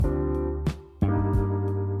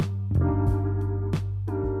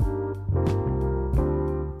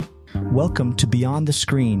Welcome to Beyond the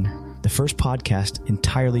Screen, the first podcast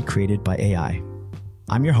entirely created by AI.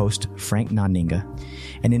 I'm your host, Frank Naninga,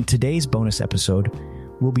 and in today's bonus episode,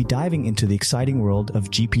 we'll be diving into the exciting world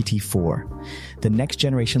of GPT-4, the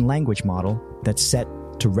next-generation language model that's set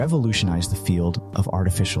to revolutionize the field of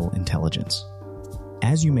artificial intelligence.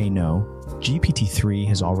 As you may know, GPT-3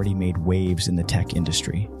 has already made waves in the tech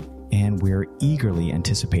industry, and we're eagerly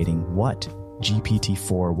anticipating what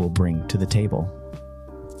GPT-4 will bring to the table.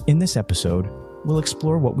 In this episode, we'll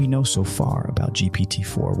explore what we know so far about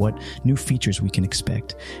GPT-4, what new features we can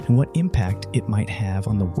expect, and what impact it might have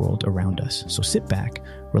on the world around us. So sit back,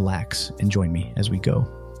 relax, and join me as we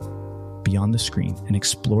go beyond the screen and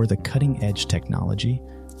explore the cutting-edge technology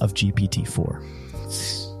of GPT-4.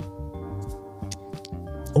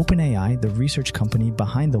 OpenAI, the research company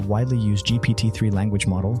behind the widely used GPT-3 language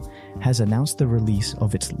model, has announced the release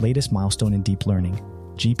of its latest milestone in deep learning,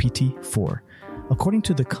 GPT-4. According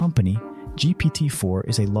to the company, GPT-4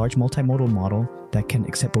 is a large multimodal model that can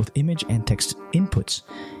accept both image and text inputs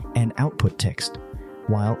and output text.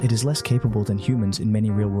 While it is less capable than humans in many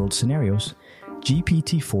real-world scenarios,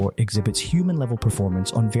 GPT-4 exhibits human-level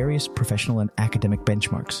performance on various professional and academic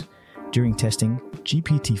benchmarks. During testing,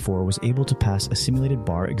 GPT-4 was able to pass a simulated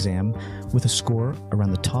bar exam with a score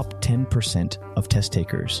around the top 10% of test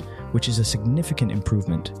takers, which is a significant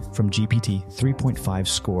improvement from GPT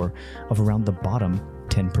 3.5's score of around the bottom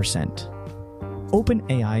 10%.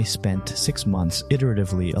 OpenAI spent 6 months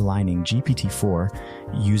iteratively aligning GPT-4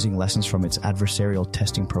 using lessons from its adversarial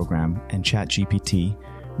testing program and ChatGPT,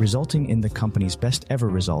 resulting in the company's best ever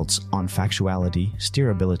results on factuality,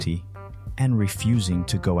 steerability, and refusing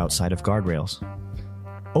to go outside of guardrails.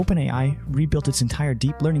 OpenAI rebuilt its entire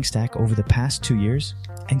deep learning stack over the past 2 years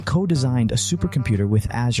and co-designed a supercomputer with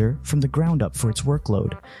Azure from the ground up for its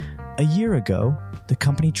workload. A year ago, the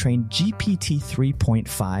company trained GPT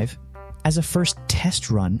 3.5 as a first test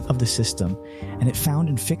run of the system, and it found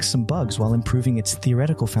and fixed some bugs while improving its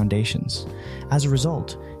theoretical foundations. As a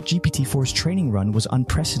result, GPT-4's training run was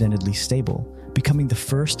unprecedentedly stable, becoming the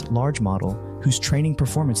first large model whose training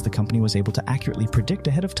performance the company was able to accurately predict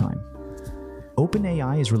ahead of time.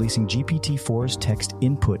 OpenAI is releasing GPT-4's text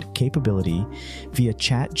input capability via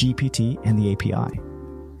ChatGPT and the API.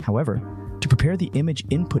 However, to prepare the image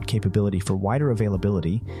input capability for wider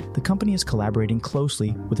availability, the company is collaborating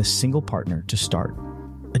closely with a single partner to start.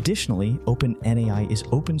 Additionally, OpenAI is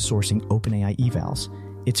open sourcing OpenAI Evals,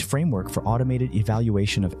 its framework for automated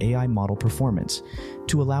evaluation of AI model performance,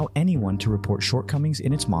 to allow anyone to report shortcomings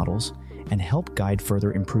in its models and help guide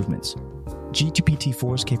further improvements.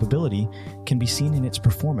 GPT-4's capability can be seen in its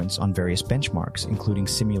performance on various benchmarks, including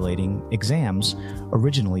simulating exams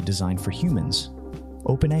originally designed for humans.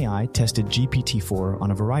 OpenAI tested GPT-4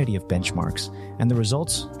 on a variety of benchmarks, and the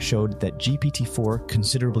results showed that GPT-4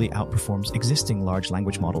 considerably outperforms existing large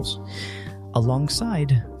language models,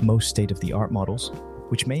 alongside most state-of-the-art models,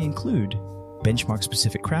 which may include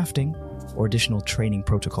benchmark-specific crafting or additional training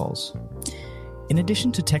protocols. In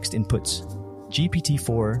addition to text inputs,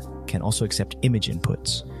 GPT-4 can also accept image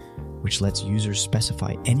inputs, which lets users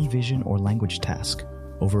specify any vision or language task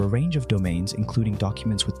over a range of domains, including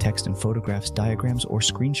documents with text and photographs, diagrams, or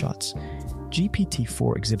screenshots.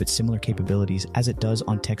 GPT-4 exhibits similar capabilities as it does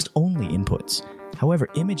on text-only inputs. However,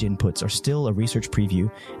 image inputs are still a research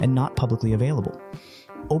preview and not publicly available.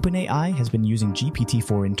 OpenAI has been using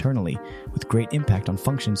GPT-4 internally, with great impact on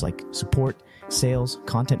functions like support, sales,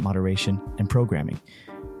 content moderation, and programming.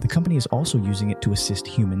 The company is also using it to assist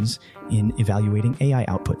humans in evaluating AI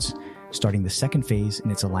outputs, starting the second phase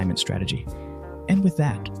in its alignment strategy. And with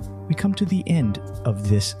that, we come to the end of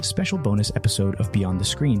this special bonus episode of Beyond the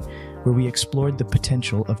Screen, where we explored the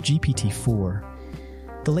potential of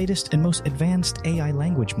GPT-4, the latest and most advanced AI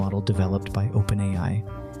language model developed by OpenAI.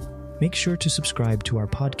 Make sure to subscribe to our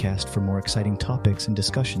podcast for more exciting topics and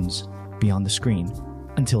discussions beyond the screen.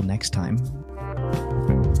 Until next time.